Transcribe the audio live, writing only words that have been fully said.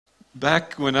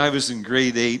Back when I was in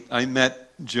grade 8, I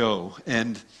met Joe,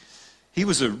 and he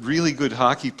was a really good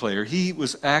hockey player. He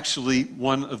was actually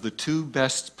one of the two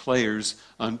best players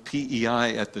on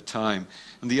PEI at the time.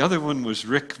 And the other one was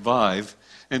Rick Vive.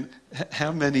 And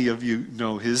how many of you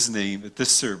know his name at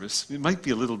this service? It might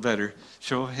be a little better.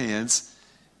 Show of hands.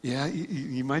 Yeah,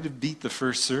 you might have beat the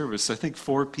first service. I think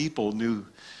 4 people knew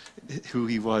who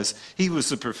he was. He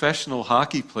was a professional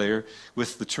hockey player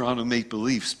with the Toronto Maple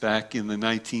Leafs back in the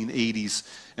 1980s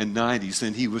and 90s,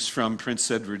 and he was from Prince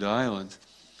Edward Island.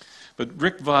 But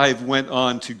Rick Vive went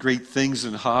on to great things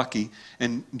in hockey,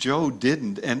 and Joe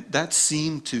didn't, and that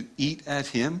seemed to eat at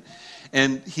him,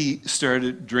 and he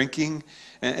started drinking,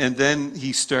 and then he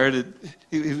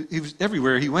was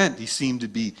everywhere he went, he seemed to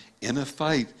be in a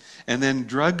fight, and then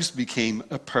drugs became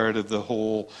a part of the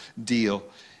whole deal.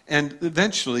 And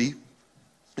eventually,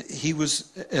 he was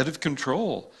out of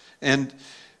control. And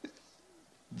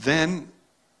then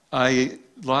I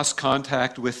lost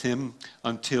contact with him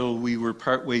until we were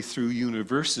partway through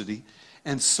university,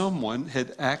 and someone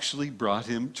had actually brought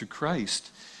him to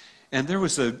Christ. And there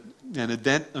was an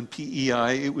event on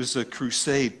PEI. It was a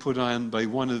crusade put on by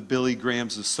one of Billy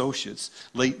Graham's associates,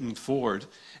 Leighton Ford.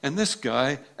 And this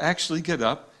guy actually got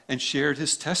up and shared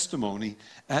his testimony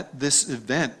at this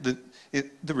event.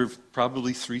 There were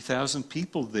probably 3,000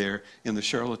 people there in the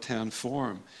Charlottetown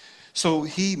Forum. So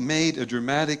he made a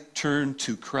dramatic turn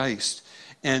to Christ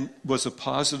and was a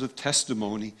positive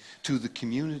testimony to the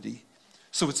community.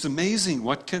 So it's amazing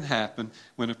what can happen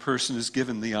when a person is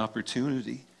given the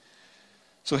opportunity.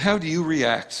 So how do you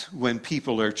react when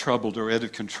people are troubled or out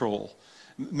of control?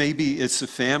 Maybe it's a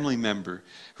family member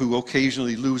who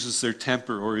occasionally loses their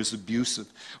temper or is abusive.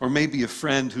 Or maybe a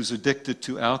friend who's addicted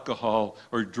to alcohol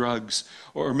or drugs.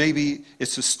 Or maybe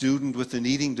it's a student with an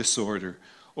eating disorder.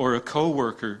 Or a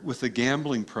coworker with a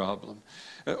gambling problem.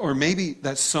 Or maybe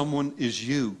that someone is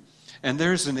you. And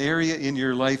there's an area in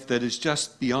your life that is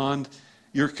just beyond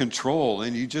your control.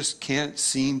 And you just can't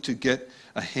seem to get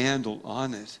a handle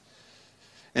on it.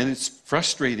 And it's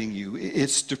frustrating you.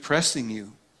 It's depressing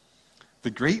you. The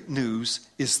great news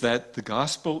is that the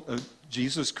gospel of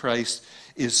Jesus Christ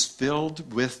is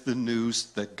filled with the news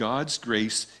that God's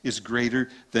grace is greater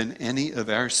than any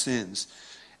of our sins.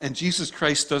 And Jesus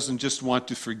Christ doesn't just want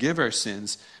to forgive our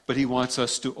sins, but he wants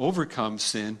us to overcome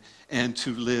sin and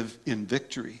to live in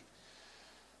victory.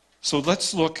 So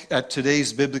let's look at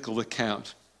today's biblical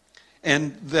account.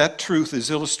 And that truth is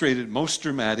illustrated most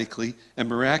dramatically and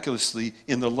miraculously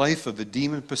in the life of a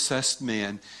demon-possessed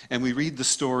man. And we read the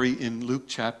story in Luke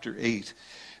chapter 8.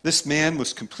 This man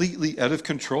was completely out of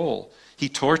control. He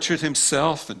tortured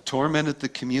himself and tormented the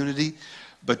community.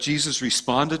 But Jesus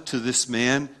responded to this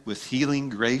man with healing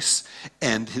grace.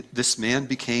 And this man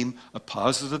became a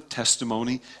positive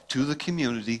testimony to the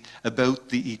community about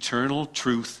the eternal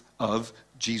truth of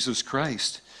Jesus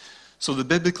Christ. So the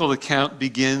biblical account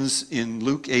begins in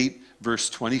Luke 8, verse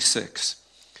 26.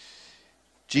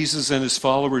 Jesus and his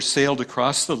followers sailed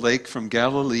across the lake from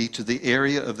Galilee to the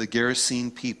area of the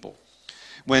Gerasene people.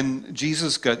 When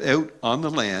Jesus got out on the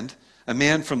land, a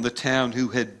man from the town who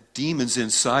had demons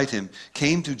inside him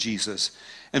came to Jesus.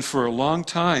 And for a long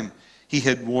time, he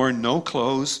had worn no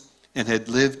clothes and had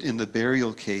lived in the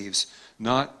burial caves,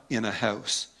 not in a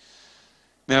house.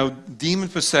 Now, demon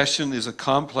possession is a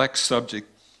complex subject.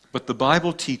 But the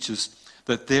Bible teaches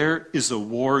that there is a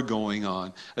war going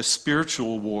on, a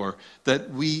spiritual war that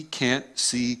we can't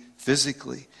see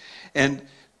physically. And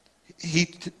he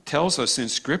tells us in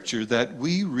Scripture that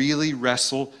we really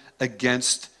wrestle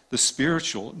against the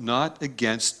spiritual, not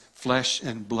against flesh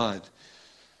and blood.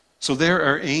 So there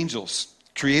are angels,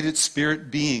 created spirit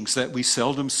beings that we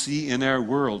seldom see in our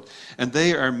world, and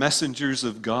they are messengers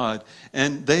of God,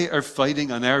 and they are fighting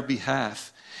on our behalf.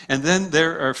 And then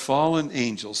there are fallen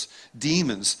angels,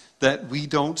 demons that we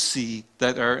don't see,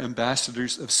 that are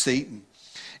ambassadors of Satan.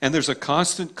 And there's a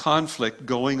constant conflict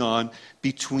going on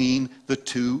between the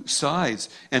two sides.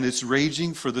 And it's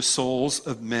raging for the souls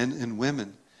of men and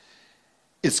women.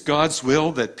 It's God's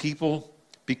will that people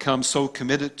become so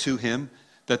committed to him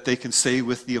that they can say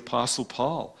with the Apostle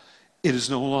Paul, "It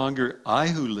is no longer I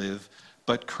who live,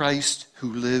 but Christ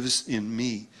who lives in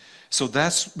me." So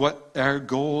that's what our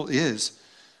goal is.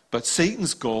 But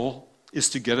Satan's goal is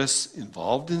to get us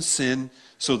involved in sin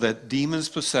so that demons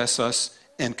possess us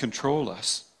and control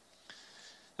us.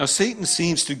 Now, Satan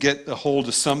seems to get a hold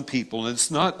of some people, and it's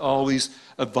not always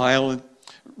a violent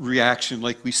reaction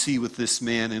like we see with this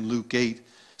man in Luke 8.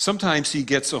 Sometimes he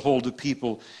gets a hold of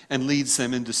people and leads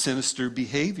them into sinister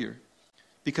behavior.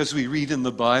 Because we read in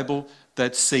the Bible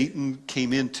that Satan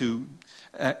came into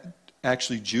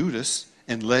actually Judas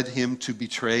and led him to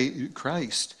betray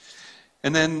Christ.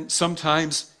 And then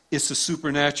sometimes it's a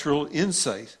supernatural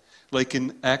insight, like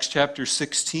in Acts chapter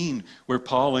 16, where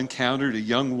Paul encountered a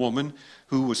young woman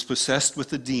who was possessed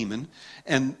with a demon,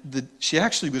 and she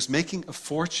actually was making a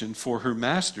fortune for her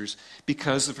masters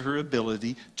because of her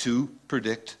ability to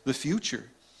predict the future.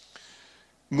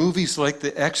 Movies like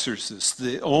The Exorcist,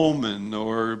 The Omen,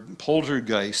 or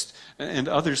Poltergeist, and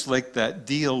others like that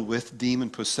deal with demon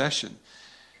possession.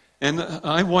 And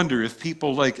I wonder if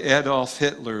people like Adolf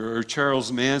Hitler or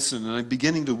Charles Manson, and I'm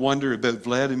beginning to wonder about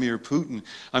Vladimir Putin,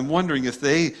 I'm wondering if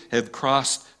they have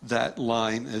crossed that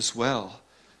line as well.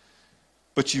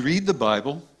 But you read the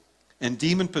Bible, and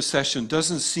demon possession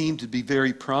doesn't seem to be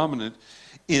very prominent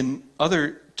in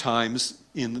other times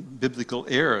in biblical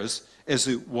eras as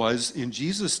it was in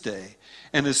Jesus' day.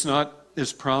 And it's not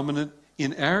as prominent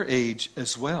in our age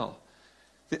as well.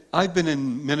 I've been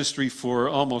in ministry for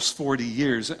almost 40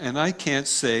 years, and I can't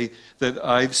say that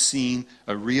I've seen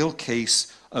a real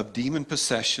case of demon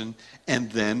possession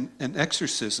and then an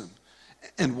exorcism.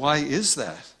 And why is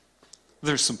that?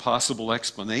 There's some possible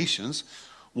explanations.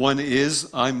 One is,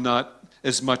 I'm not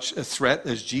as much a threat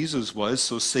as Jesus was,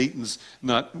 so Satan's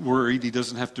not worried. He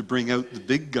doesn't have to bring out the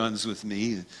big guns with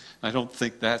me. I don't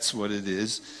think that's what it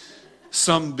is.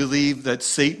 Some believe that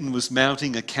Satan was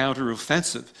mounting a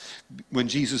counteroffensive when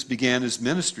Jesus began his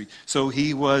ministry. So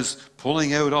he was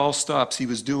pulling out all stops. He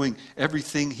was doing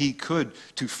everything he could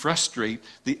to frustrate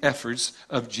the efforts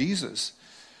of Jesus.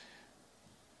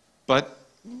 But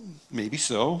maybe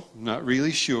so, not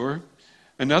really sure.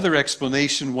 Another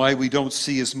explanation why we don't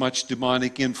see as much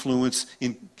demonic influence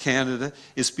in Canada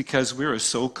is because we're a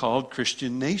so-called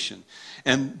Christian nation,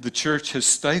 and the church has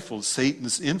stifled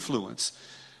Satan's influence.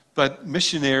 But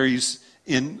missionaries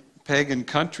in pagan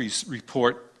countries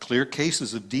report clear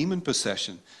cases of demon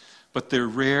possession, but they're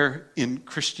rare in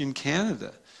Christian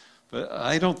Canada. But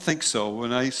I don't think so.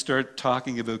 When I start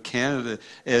talking about Canada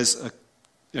as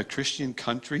a Christian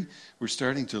country, we're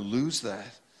starting to lose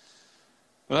that.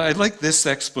 But I like this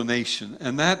explanation,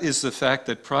 and that is the fact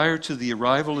that prior to the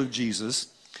arrival of Jesus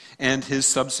and his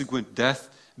subsequent death,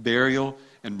 burial,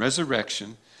 and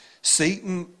resurrection,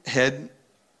 Satan had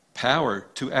power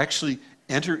to actually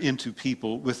enter into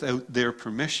people without their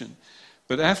permission.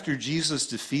 But after Jesus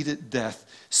defeated death,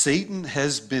 Satan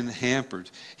has been hampered.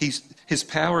 His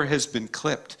power has been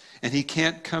clipped, and he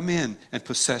can't come in and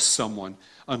possess someone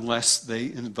unless they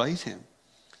invite him.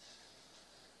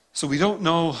 So we don't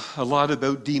know a lot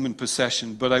about demon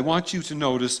possession, but I want you to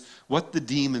notice what the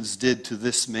demons did to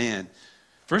this man.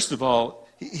 First of all,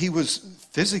 he was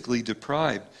physically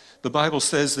deprived. The Bible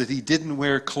says that he didn't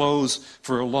wear clothes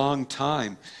for a long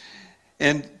time.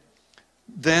 And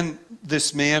then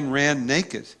this man ran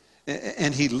naked,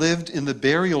 and he lived in the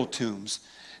burial tombs.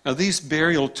 Now, these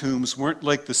burial tombs weren't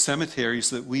like the cemeteries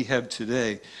that we have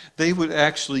today. They would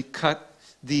actually cut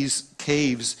these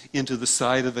caves into the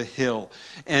side of a hill.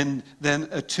 And then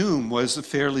a tomb was a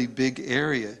fairly big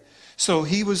area. So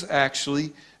he was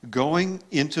actually going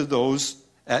into those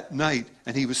at night,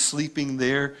 and he was sleeping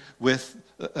there with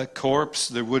a corpse.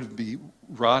 There would be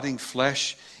rotting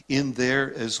flesh in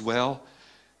there as well.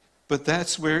 But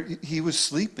that's where he was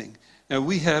sleeping. Now,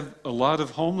 we have a lot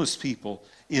of homeless people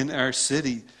in our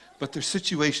city, but their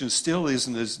situation still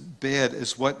isn't as bad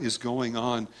as what is going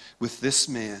on with this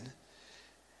man.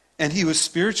 And he was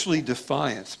spiritually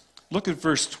defiant. Look at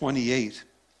verse 28.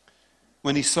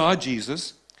 When he saw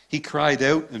Jesus, he cried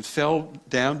out and fell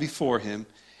down before him,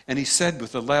 and he said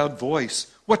with a loud voice,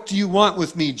 "What do you want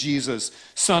with me, Jesus,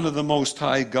 Son of the Most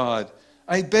High God?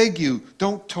 I beg you,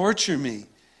 don't torture me."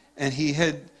 And he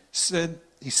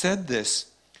said this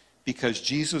because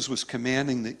Jesus was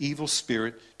commanding the evil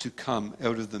spirit to come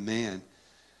out of the man.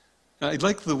 Now, I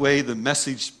like the way the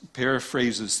Message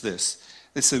paraphrases this.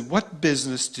 They said, "What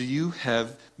business do you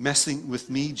have messing with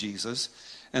me, Jesus?"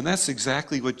 And that's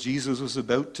exactly what Jesus was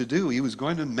about to do. He was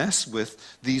going to mess with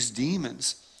these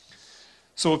demons.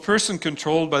 So a person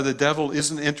controlled by the devil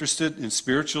isn't interested in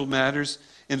spiritual matters.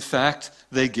 In fact,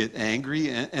 they get angry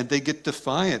and they get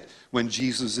defiant when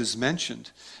Jesus is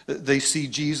mentioned. They see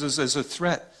Jesus as a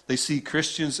threat. They see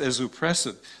Christians as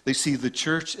oppressive. They see the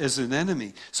church as an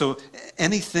enemy. So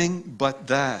anything but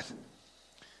that.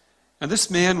 And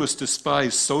this man was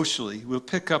despised socially. We'll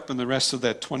pick up in the rest of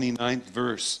that 29th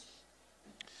verse.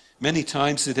 Many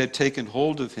times it had taken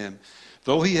hold of him.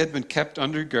 Though he had been kept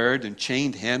under guard and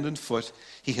chained hand and foot,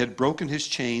 he had broken his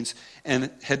chains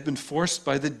and had been forced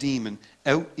by the demon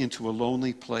out into a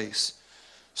lonely place.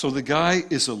 So the guy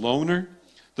is a loner.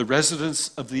 The residents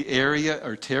of the area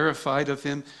are terrified of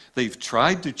him. They've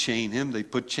tried to chain him. They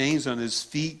put chains on his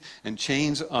feet and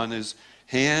chains on his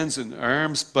hands and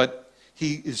arms, but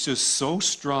he is just so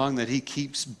strong that he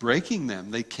keeps breaking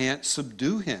them. They can't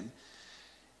subdue him.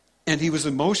 And he was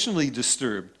emotionally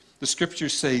disturbed. The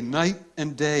scriptures say night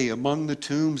and day among the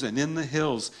tombs and in the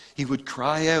hills, he would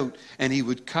cry out and he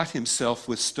would cut himself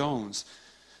with stones.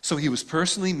 So he was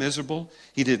personally miserable.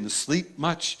 He didn't sleep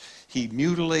much. He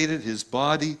mutilated his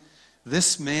body.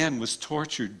 This man was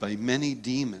tortured by many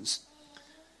demons.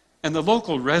 And the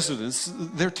local residents,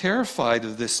 they're terrified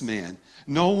of this man.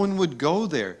 No one would go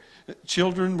there.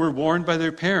 Children were warned by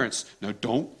their parents, now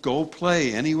don't go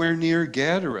play anywhere near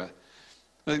Gadara.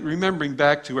 Remembering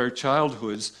back to our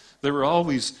childhoods, there were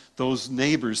always those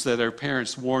neighbors that our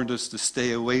parents warned us to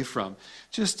stay away from.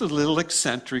 Just a little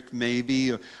eccentric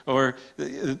maybe, or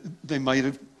they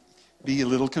might be a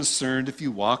little concerned if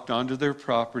you walked onto their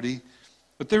property.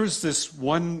 But there was this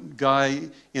one guy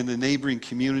in the neighboring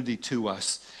community to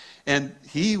us, and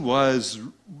he was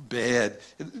bad.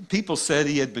 People said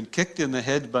he had been kicked in the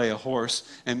head by a horse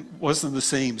and wasn't the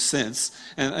same since,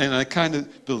 and I kind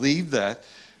of believed that.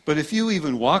 But if you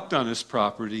even walked on his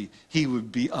property, he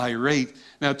would be irate.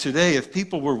 Now today, if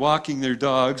people were walking their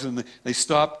dogs and they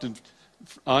stopped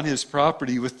on his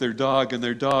property with their dog and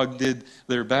their dog did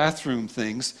their bathroom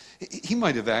things, he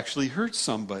might have actually hurt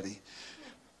somebody.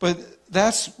 But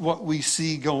that's what we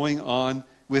see going on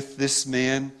with this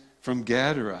man from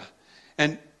Gadara.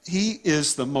 And he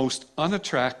is the most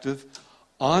unattractive,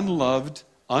 unloved,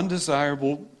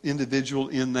 undesirable individual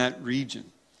in that region.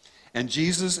 And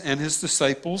Jesus and his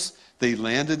disciples, they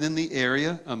landed in the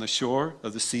area on the shore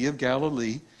of the Sea of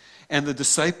Galilee. And the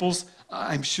disciples,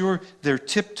 I'm sure they're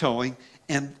tiptoeing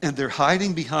and they're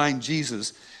hiding behind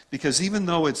Jesus, because even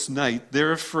though it's night,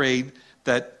 they're afraid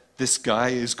that this guy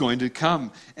is going to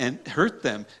come and hurt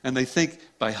them. And they think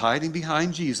by hiding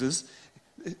behind Jesus,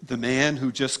 the man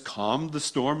who just calmed the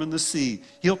storm in the sea,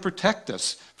 he'll protect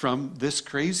us from this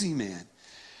crazy man.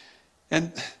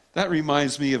 And that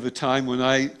reminds me of a time when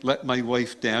I let my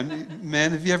wife down.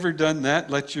 Man, have you ever done that?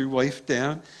 Let your wife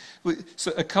down?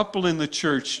 So a couple in the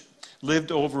church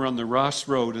lived over on the Ross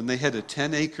Road, and they had a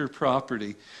 10-acre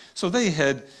property. So they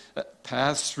had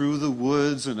paths through the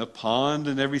woods and a pond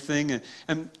and everything.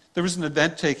 And there was an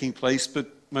event taking place, but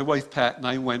my wife Pat and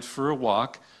I went for a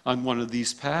walk on one of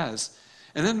these paths.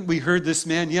 And then we heard this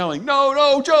man yelling,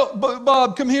 no, Joe,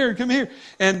 Bob, come here.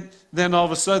 And then all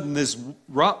of a sudden this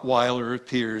Rottweiler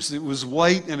appears. It was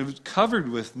white and it was covered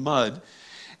with mud.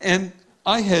 And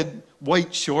I had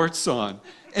white shorts on.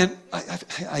 And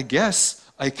I guess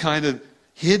I kind of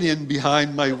hid in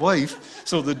behind my wife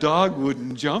so the dog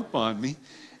wouldn't jump on me.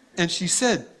 And she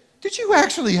said, did you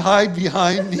actually hide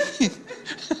behind me?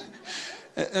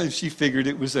 And she figured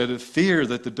it was out of fear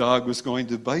that the dog was going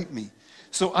to bite me.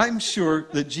 So I'm sure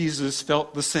that Jesus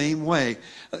felt the same way.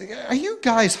 Are you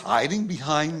guys hiding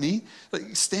behind me?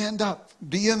 Stand up.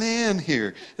 Be a man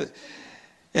here.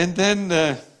 And then,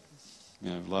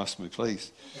 I've lost my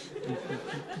place.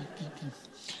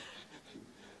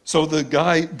 So the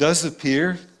guy does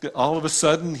appear. All of a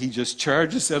sudden, he just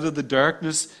charges out of the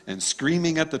darkness and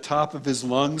screaming at the top of his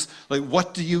lungs, like,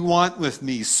 what do you want with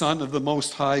me, Son of the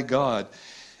Most High God?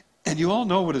 And you all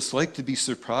know what it's like to be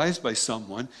surprised by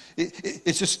someone.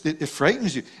 It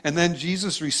frightens you. And then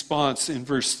Jesus' response in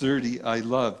verse 30, I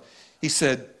love. He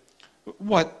said,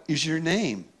 what is your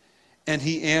name? And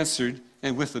he answered,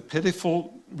 and with a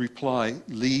pitiful reply,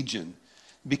 Legion,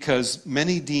 because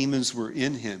many demons were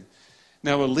in him.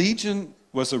 Now a legion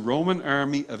was a Roman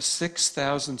army of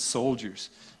 6,000 soldiers.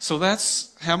 So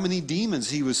that's how many demons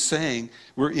he was saying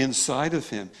were inside of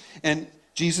him. And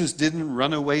Jesus didn't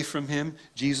run away from him.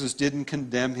 Jesus didn't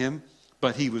condemn him,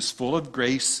 but he was full of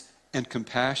grace and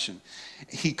compassion.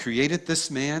 He created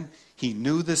this man. He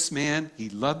knew this man. He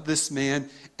loved this man,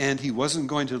 and he wasn't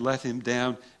going to let him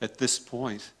down at this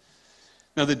point.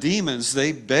 Now the demons,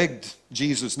 they begged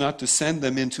Jesus not to send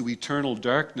them into eternal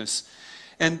darkness.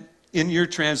 And in your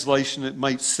translation, it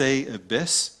might say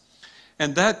abyss.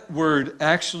 And that word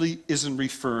actually isn't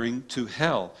referring to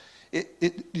hell.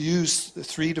 It used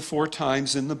 3 to 4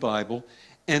 times in the Bible,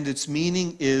 and its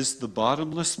meaning is the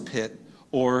bottomless pit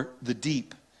or the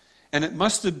deep. And it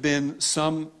must have been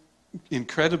some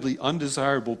incredibly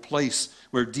undesirable place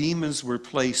where demons were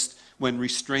placed when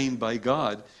restrained by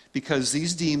God, because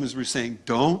these demons were saying,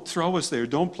 don't throw us there,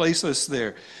 don't place us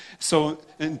there. So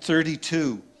in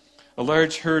 32, a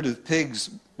large herd of pigs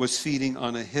was feeding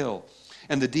on a hill,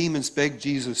 and the demons begged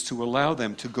Jesus to allow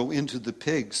them to go into the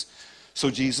pigs. So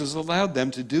Jesus allowed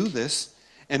them to do this,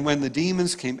 and when the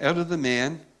demons came out of the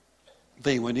man,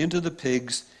 they went into the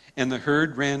pigs, and the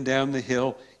herd ran down the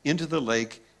hill into the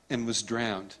lake and was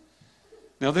drowned.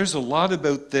 Now there's a lot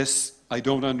about this I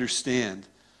don't understand,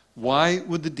 Why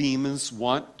would the demons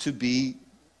want to be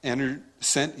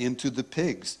sent into the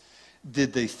pigs?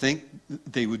 Did they think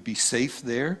they would be safe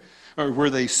there? Or were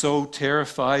they so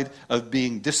terrified of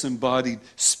being disembodied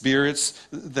spirits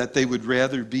that they would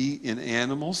rather be in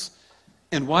animals?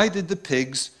 And why did the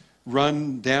pigs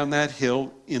run down that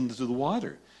hill into the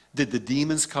water? Did the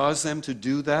demons cause them to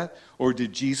do that? Or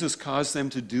did Jesus cause them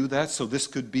to do that? So this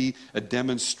could be a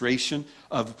demonstration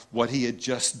of what he had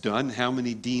just done, how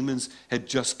many demons had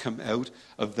just come out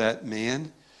of that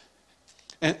man.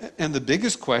 And the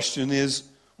biggest question is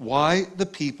why the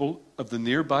people of the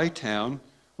nearby town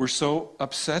were so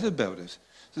upset about it.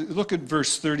 Look at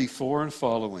verse 34 and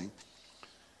following.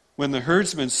 When the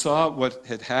herdsmen saw what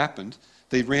had happened,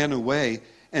 they ran away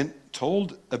and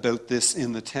told about this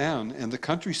in the town and the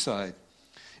countryside.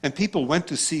 And people went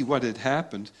to see what had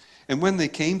happened. And when they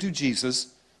came to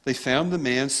Jesus, they found the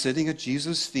man sitting at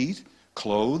Jesus' feet,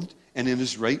 clothed and in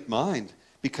his right mind,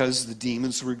 because the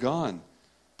demons were gone.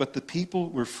 But the people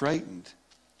were frightened.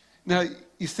 Now,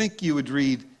 you think you would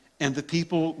read, and the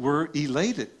people were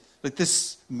elated. Like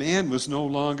this man was no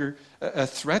longer a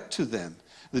threat to them.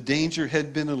 The danger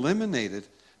had been eliminated,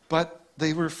 but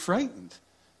they were frightened.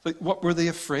 Like, what were they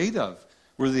afraid of?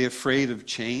 Were they afraid of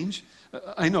change?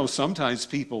 I know sometimes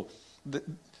people,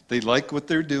 they like what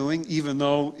they're doing, even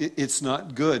though it's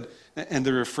not good, and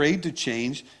they're afraid to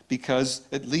change because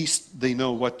at least they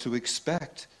know what to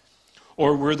expect.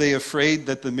 Or were they afraid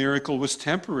that the miracle was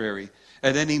temporary?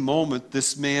 At any moment,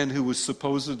 this man who was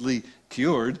supposedly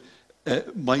cured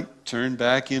might turn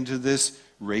back into this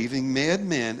raving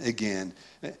madman again.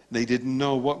 They didn't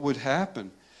know what would happen.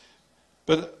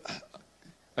 But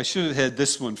I should have had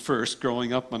this one first.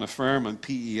 Growing up on a farm on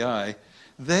PEI,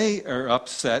 they are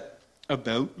upset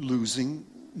about losing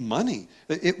money.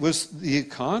 It was the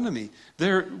economy.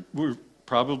 There were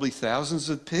probably thousands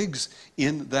of pigs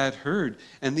in that herd,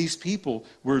 and these people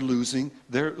were losing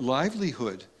their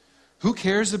livelihood. Who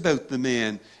cares about the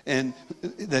man and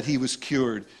that he was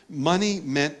cured? Money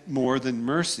meant more than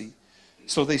mercy.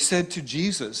 So they said to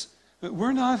Jesus,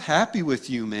 "We're not happy with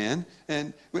you, man,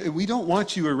 and we don't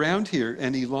want you around here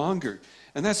any longer."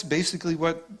 And that's basically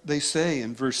what they say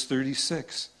in verse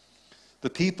 36. The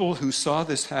people who saw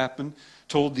this happen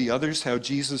told the others how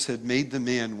Jesus had made the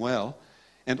man well,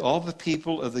 and all the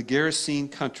people of the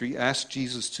Gerasene country asked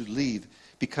Jesus to leave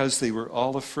because they were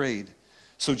all afraid.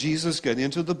 So Jesus got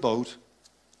into the boat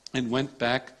and went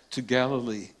back to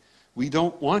Galilee. "We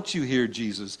don't want you here,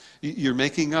 Jesus. You're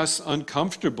making us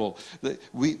uncomfortable.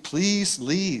 Please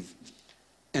leave."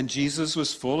 And Jesus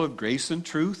was full of grace and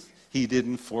truth. He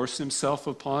didn't force himself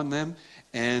upon them.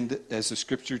 And as the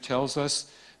scripture tells us,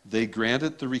 they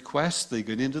granted the request. They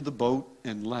got into the boat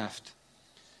and left.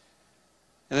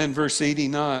 And then verse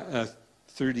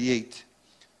 38.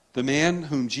 The man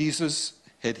whom Jesus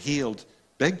had healed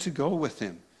begged to go with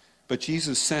him. But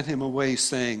Jesus sent him away,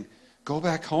 saying, "Go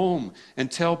back home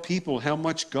and tell people how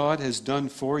much God has done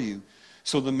for you."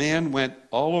 So the man went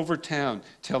all over town,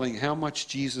 telling how much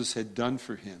Jesus had done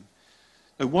for him.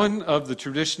 Now, one of the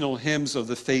traditional hymns of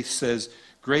the faith says,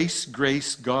 "Grace,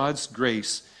 grace, God's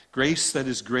grace, grace that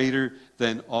is greater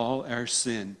than all our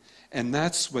sin." And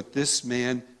that's what this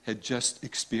man had just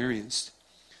experienced.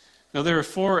 Now, there are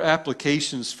 4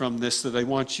 applications from this that I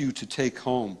want you to take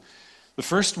home. The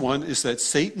first one is that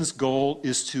Satan's goal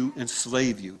is to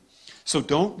enslave you. So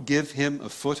don't give him a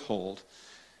foothold.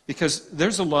 Because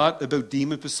there's a lot about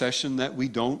demon possession that we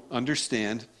don't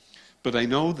understand. But I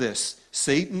know this: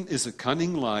 Satan is a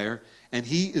cunning liar, and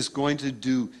he is going to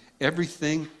do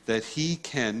everything that he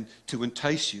can to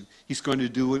entice you. He's going to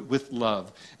do it with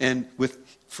love and with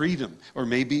freedom, or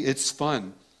maybe it's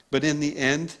fun. But in the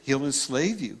end, he'll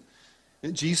enslave you.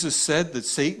 And Jesus said that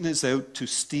Satan is out to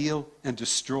steal and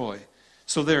destroy.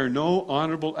 So there are no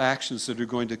honorable actions that are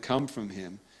going to come from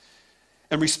him.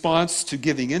 In response to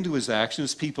giving into his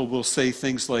actions, people will say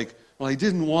things like, "Well, I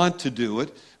didn't want to do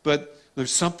it, but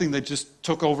there's something that just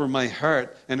took over my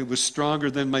heart, and it was stronger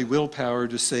than my willpower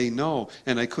to say no,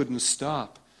 and I couldn't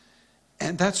stop."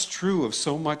 And that's true of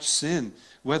so much sin,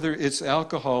 whether it's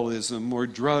alcoholism or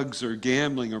drugs or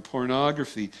gambling or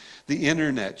pornography, the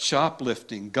internet,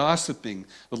 shoplifting, gossiping,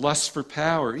 the lust for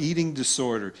power, eating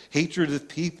disorder, hatred of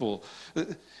people.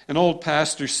 An old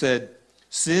pastor said,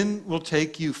 "Sin will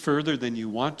take you further than you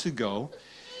want to go,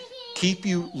 keep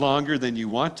you longer than you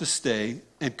want to stay,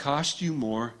 and cost you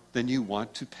more than you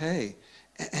want to pay."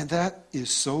 And that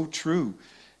is so true.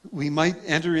 We might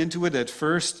enter into it at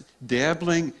first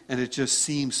dabbling, and it just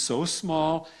seems so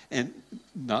small and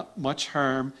not much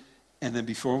harm. And then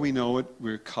before we know it,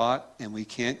 we're caught and we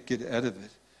can't get out of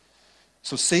it.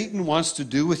 So Satan wants to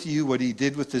do with you what he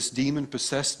did with this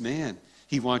demon-possessed man.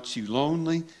 He wants you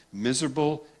lonely,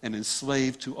 miserable, and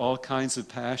enslaved to all kinds of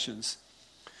passions.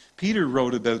 Peter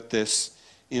wrote about this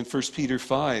in 1 Peter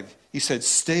 5. He said,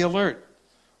 "Stay alert.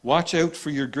 Watch out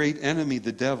for your great enemy,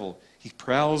 the devil. He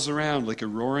prowls around like a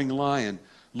roaring lion,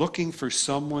 looking for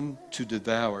someone to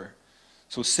devour."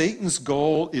 So Satan's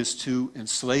goal is to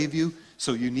enslave you,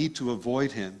 so you need to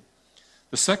avoid him.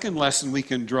 The second lesson we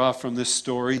can draw from this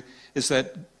story is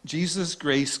that Jesus'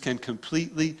 grace can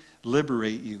completely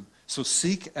liberate you. So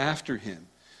seek after him.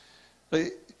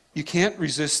 You can't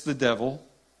resist the devil,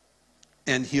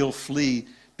 and he'll flee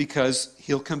because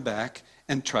he'll come back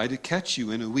and try to catch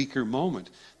you in a weaker moment.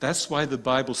 That's why the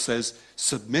Bible says,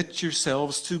 submit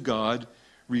yourselves to God,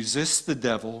 resist the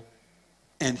devil,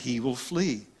 and he will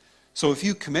flee. So if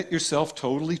you commit yourself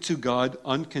totally to God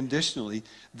unconditionally,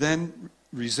 then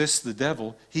resist the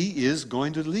devil, he is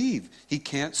going to leave. He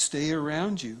can't stay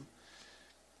around you.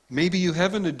 Maybe you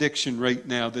have an addiction right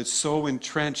now that's so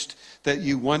entrenched that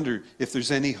you wonder if there's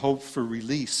any hope for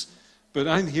release. But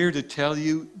I'm here to tell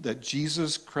you that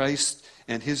Jesus Christ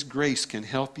and his grace can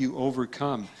help you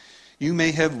overcome. You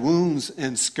may have wounds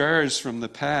and scars from the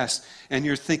past, and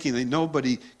you're thinking that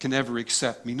nobody can ever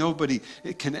accept me, nobody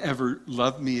can ever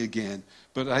love me again.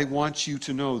 But I want you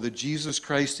to know that Jesus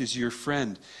Christ is your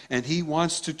friend, and he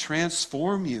wants to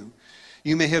transform you.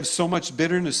 You may have so much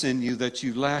bitterness in you that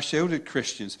you lash out at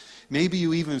Christians. Maybe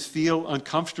you even feel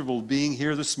uncomfortable being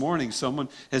here this morning. Someone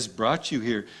has brought you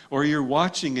here, or you're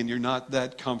watching and you're not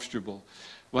that comfortable.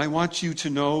 Well, I want you to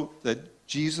know that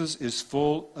Jesus is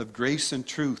full of grace and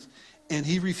truth, and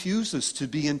he refuses to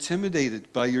be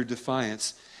intimidated by your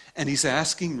defiance. And he's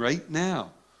asking right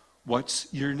now, what's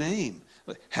your name?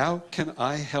 How can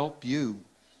I help you?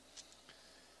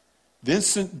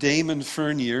 Vincent Damon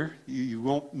Fernier, you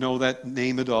won't know that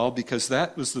name at all because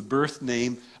that was the birth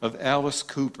name of Alice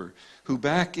Cooper, who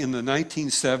back in the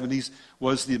 1970s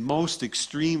was the most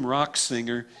extreme rock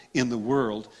singer in the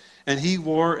world. And he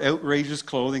wore outrageous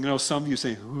clothing. I know some of you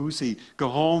say, who's he? Go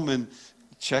home and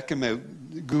check him out.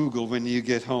 Google when you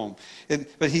get home.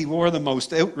 But he wore the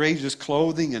most outrageous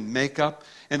clothing and makeup.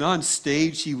 And on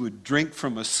stage, he would drink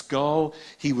from a skull.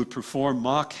 He would perform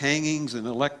mock hangings and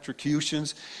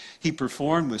electrocutions. He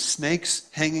performed with snakes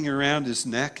hanging around his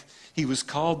neck. He was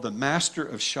called the master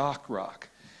of shock rock.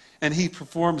 And he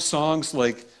performed songs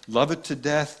like Love It to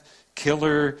Death,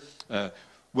 Killer,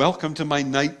 Welcome to My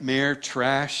Nightmare,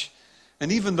 Trash.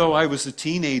 And even though I was a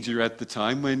teenager at the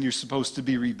time, when you're supposed to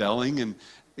be rebelling and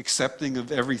accepting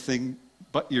of everything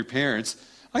but your parents,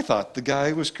 I thought the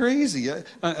guy was crazy.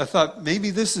 I thought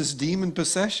maybe this is demon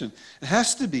possession. It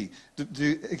has to be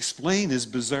to explain his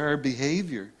bizarre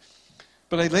behavior.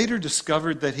 But I later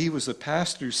discovered that he was a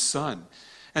pastor's son.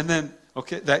 And then,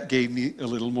 okay, that gave me a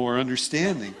little more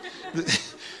understanding.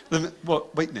 Well,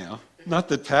 wait now. Not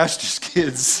that pastors'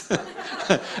 kids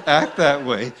act that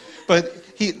way.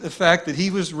 But the fact that he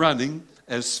was running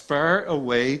as far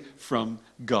away from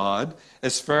God,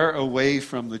 as far away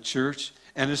from the church,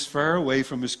 and as far away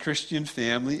from his Christian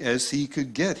family as he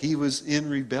could get. He was in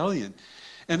rebellion.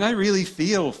 And I really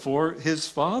feel for his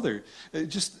father.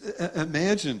 Just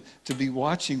imagine to be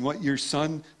watching what your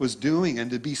son was doing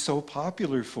and to be so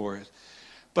popular for it.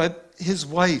 But his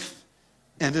wife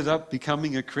ended up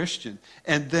becoming a Christian.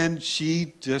 And then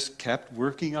she just kept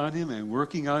working on him.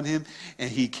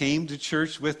 And he came to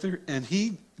church with her, and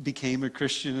he became a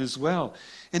Christian as well.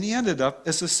 And he ended up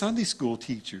as a Sunday school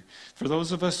teacher. For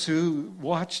those of us who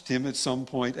watched him at some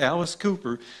point, Alice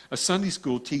Cooper, a Sunday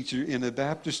school teacher in a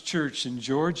Baptist church in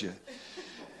Georgia.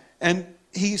 And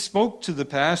he spoke to the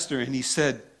pastor and he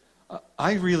said,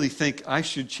 I really think I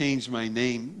should change my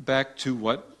name back to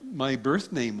what my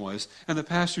birth name was. And the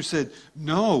pastor said,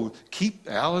 no, keep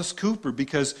Alice Cooper,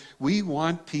 because we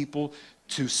want people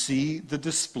to see the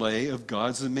display of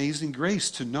God's amazing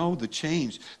grace, to know the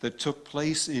change that took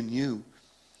place in you.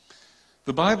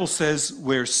 The Bible says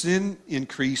where sin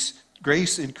increased,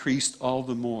 grace increased all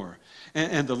the more.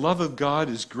 And the love of God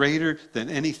is greater than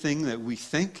anything that we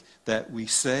think, that we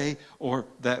say, or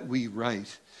that we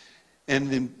write.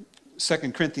 And in 2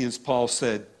 Corinthians, Paul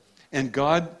said, and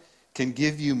God can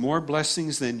give you more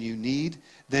blessings than you need,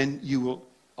 then you will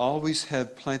always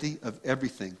have plenty of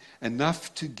everything,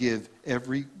 enough to give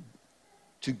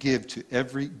to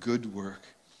every good work.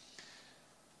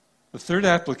 The third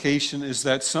application is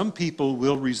that some people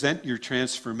will resent your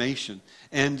transformation,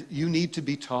 and you need to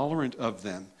be tolerant of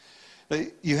them.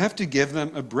 You have to give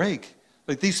them a break.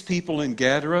 Like these people in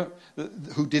Gadara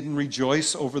who didn't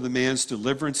rejoice over the man's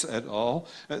deliverance at all,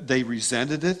 they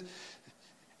resented it.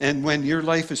 And when your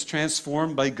life is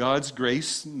transformed by God's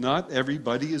grace, not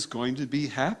everybody is going to be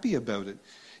happy about it.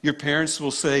 Your parents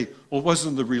will say, well,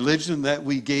 wasn't the religion that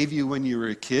we gave you when you were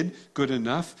a kid good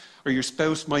enough? Or your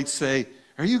spouse might say,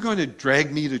 are you going to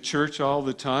drag me to church all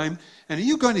the time? And are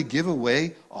you going to give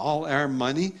away all our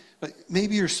money?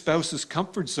 Maybe your spouse's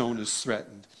comfort zone is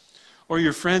threatened. Or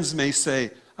your friends may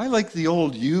say, I like the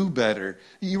old you better.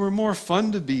 You were more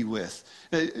fun to be with.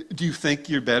 Do you think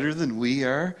you're better than we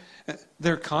are?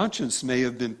 Their conscience may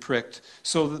have been pricked,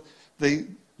 so that they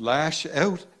lash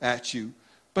out at you.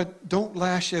 But don't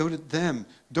lash out at them.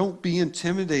 Don't be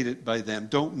intimidated by them.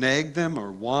 Don't nag them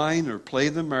or whine or play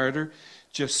the martyr.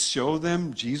 Just show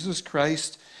them Jesus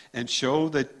Christ and show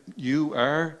that you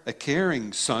are a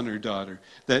caring son or daughter,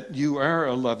 that you are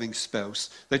a loving spouse,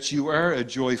 that you are a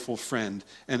joyful friend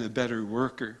and a better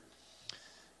worker.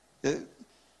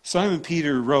 Simon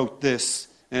Peter wrote this,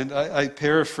 and I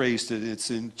paraphrased it. It's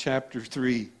in chapter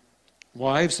 3.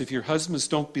 Wives, if your husbands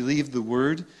don't believe the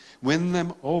word, win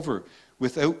them over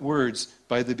without words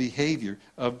by the behavior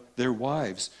of their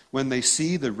wives. When they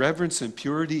see the reverence and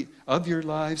purity of your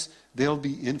lives, they'll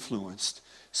be influenced.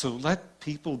 So let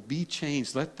people be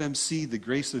changed. Let them see the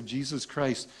grace of Jesus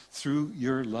Christ through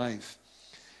your life.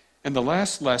 And the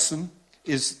last lesson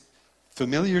is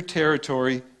familiar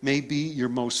territory may be your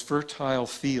most fertile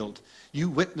field. You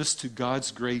witness to God's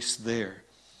grace there.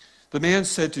 The man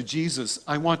said to Jesus,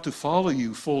 I want to follow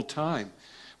you full time.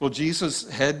 Well, Jesus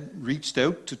had reached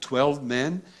out to 12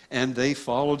 men, and they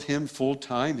followed him full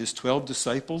time, his 12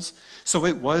 disciples. So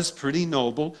it was pretty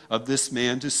noble of this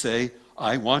man to say,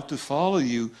 I want to follow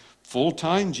you full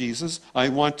time, Jesus. I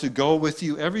want to go with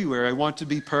you everywhere. I want to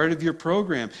be part of your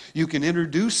program. You can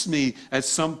introduce me at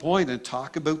some point and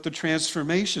talk about the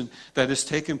transformation that has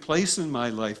taken place in my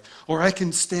life. Or I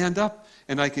can stand up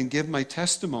and I can give my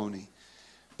testimony.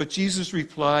 But Jesus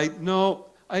replied, no,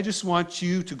 I just want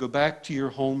you to go back to your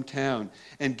hometown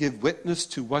and give witness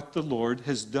to what the Lord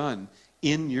has done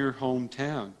in your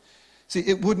hometown. See,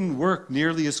 it wouldn't work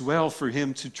nearly as well for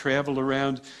him to travel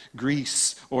around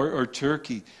Greece or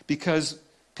Turkey because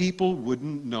people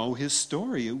wouldn't know his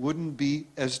story. It wouldn't be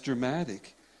as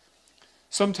dramatic.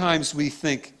 Sometimes we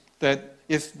think that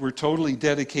if we're totally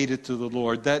dedicated to the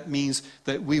Lord, that means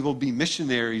that we will be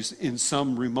missionaries in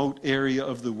some remote area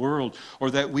of the world, or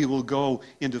that we will go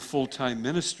into full-time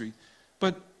ministry.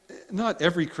 But not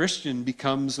every Christian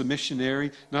becomes a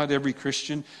missionary. Not every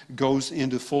Christian goes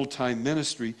into full-time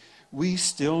ministry. We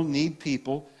still need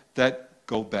people that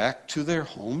go back to their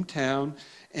hometown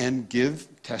and give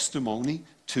testimony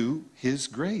to his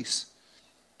grace.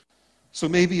 So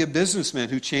maybe a businessman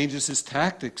who changes his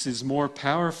tactics is more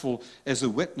powerful as a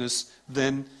witness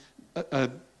than a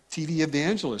TV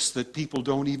evangelist that people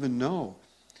don't even know.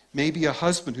 Maybe a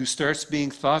husband who starts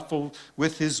being thoughtful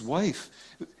with his wife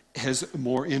has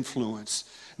more influence.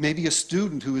 Maybe a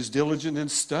student who is diligent in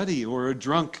study, or a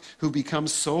drunk who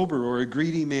becomes sober, or a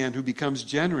greedy man who becomes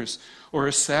generous, or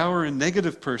a sour and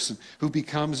negative person who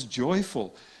becomes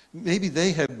joyful. Maybe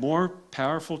they have more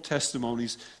powerful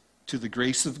testimonies to the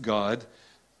grace of God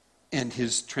and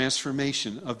his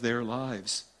transformation of their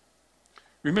lives.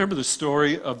 Remember the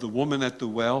story of the woman at the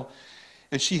well?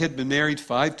 And she had been married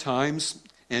 5 times,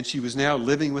 and she was now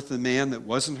living with a man that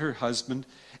wasn't her husband,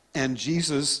 and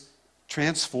Jesus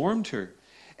transformed her.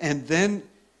 And then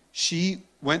she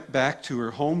went back to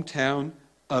her hometown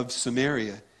of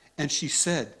Samaria, and she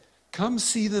said, come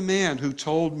see the man who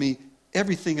told me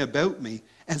everything about me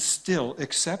and still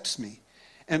accepts me.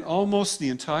 And almost the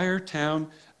entire town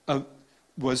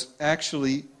was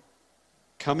actually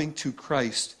coming to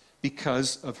Christ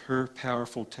because of her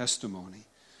powerful testimony.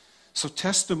 So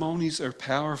testimonies are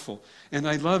powerful. And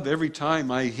I love every time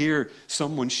I hear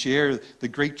someone share the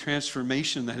great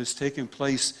transformation that has taken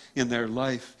place in their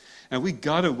life. And we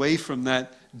got away from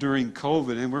that during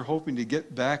COVID, and we're hoping to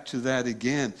get back to that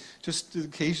again. Just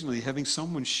occasionally having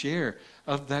someone share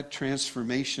of that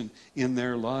transformation in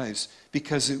their lives,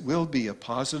 because it will be a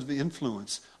positive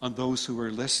influence on those who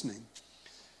are listening.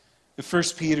 In 1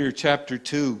 Peter chapter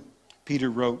 2, Peter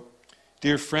wrote,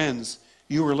 dear friends,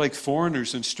 you are like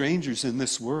foreigners and strangers in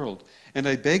this world, and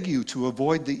I beg you to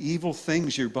avoid the evil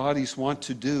things your bodies want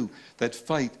to do that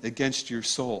fight against your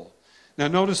soul. Now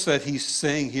notice that he's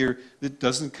saying here that it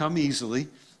doesn't come easily.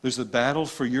 There's a battle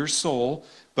for your soul,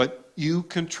 but you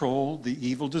control the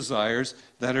evil desires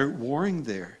that are warring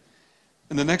there.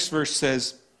 And the next verse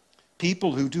says,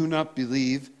 people who do not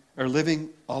believe are living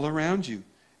all around you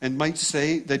and might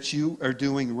say that you are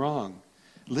doing wrong.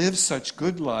 Live such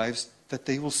good lives that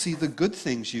they will see the good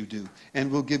things you do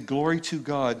and will give glory to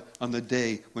God on the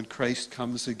day when Christ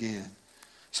comes again.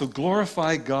 So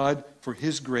glorify God for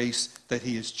his grace that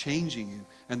he is changing you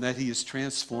and that he is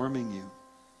transforming you.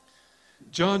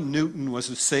 John Newton was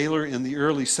a sailor in the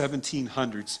early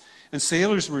 1700s, and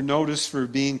sailors were noticed for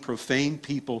being profane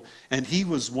people, and he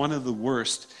was one of the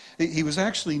worst. He was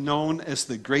actually known as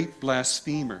the Great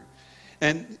Blasphemer.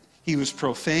 And he was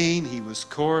profane, he was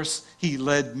coarse, he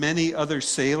led many other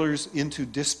sailors into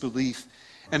disbelief.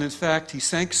 And in fact, he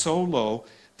sank so low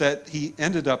that he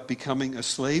ended up becoming a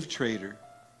slave trader.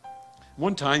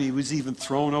 One time he was even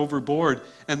thrown overboard,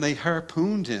 and they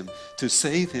harpooned him to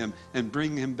save him and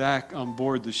bring him back on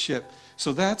board the ship.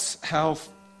 So that's how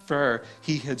far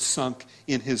he had sunk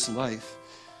in his life.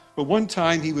 But one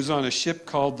time he was on a ship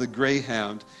called the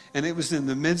Greyhound, and it was in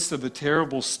the midst of a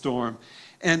terrible storm.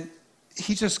 And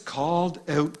he just called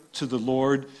out to the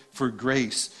Lord for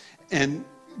grace. And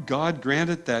God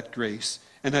granted that grace.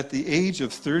 And at the age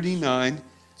of 39,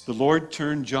 the Lord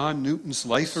turned John Newton's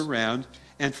life around.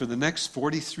 And for the next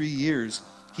 43 years,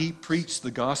 he preached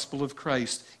the gospel of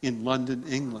Christ in London,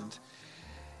 England.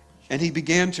 And he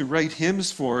began to write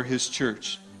hymns for his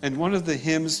church. And one of the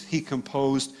hymns he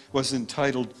composed was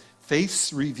entitled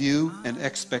Faith's Review and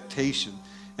Expectation.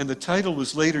 And the title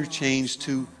was later changed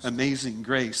to Amazing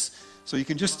Grace. So you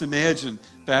can just imagine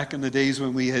back in the days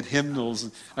when we had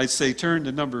hymnals, I'd say turn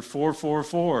to number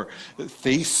 444,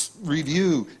 Faith's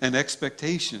Review and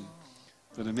Expectation.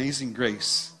 But Amazing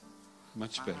Grace,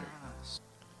 much better.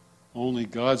 Only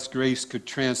God's grace could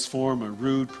transform a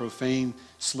rude, profane,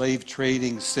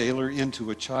 slave-trading sailor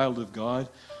into a child of God.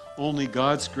 Only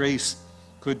God's grace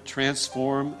could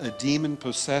transform a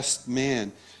demon-possessed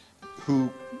man who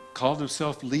called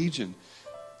himself Legion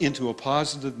into a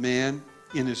positive man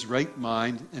in his right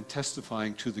mind and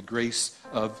testifying to the grace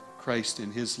of Christ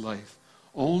in his life.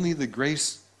 Only the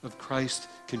grace of Christ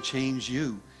can change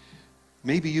you.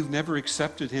 Maybe you've never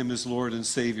accepted him as Lord and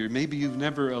Savior. Maybe you've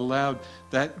never allowed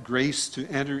that grace to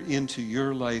enter into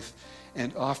your life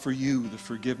and offer you the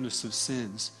forgiveness of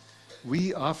sins.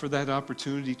 We offer that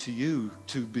opportunity to you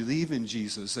to believe in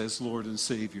Jesus as Lord and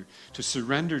Savior, to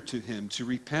surrender to him, to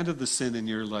repent of the sin in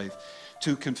your life,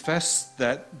 to confess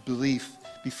that belief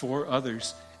before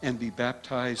others and be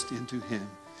baptized into him.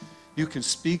 You can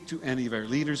speak to any of our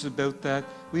leaders about that.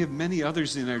 We have many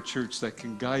others in our church that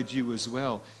can guide you as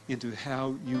well into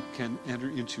how you can enter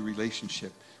into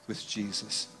relationship with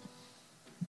Jesus.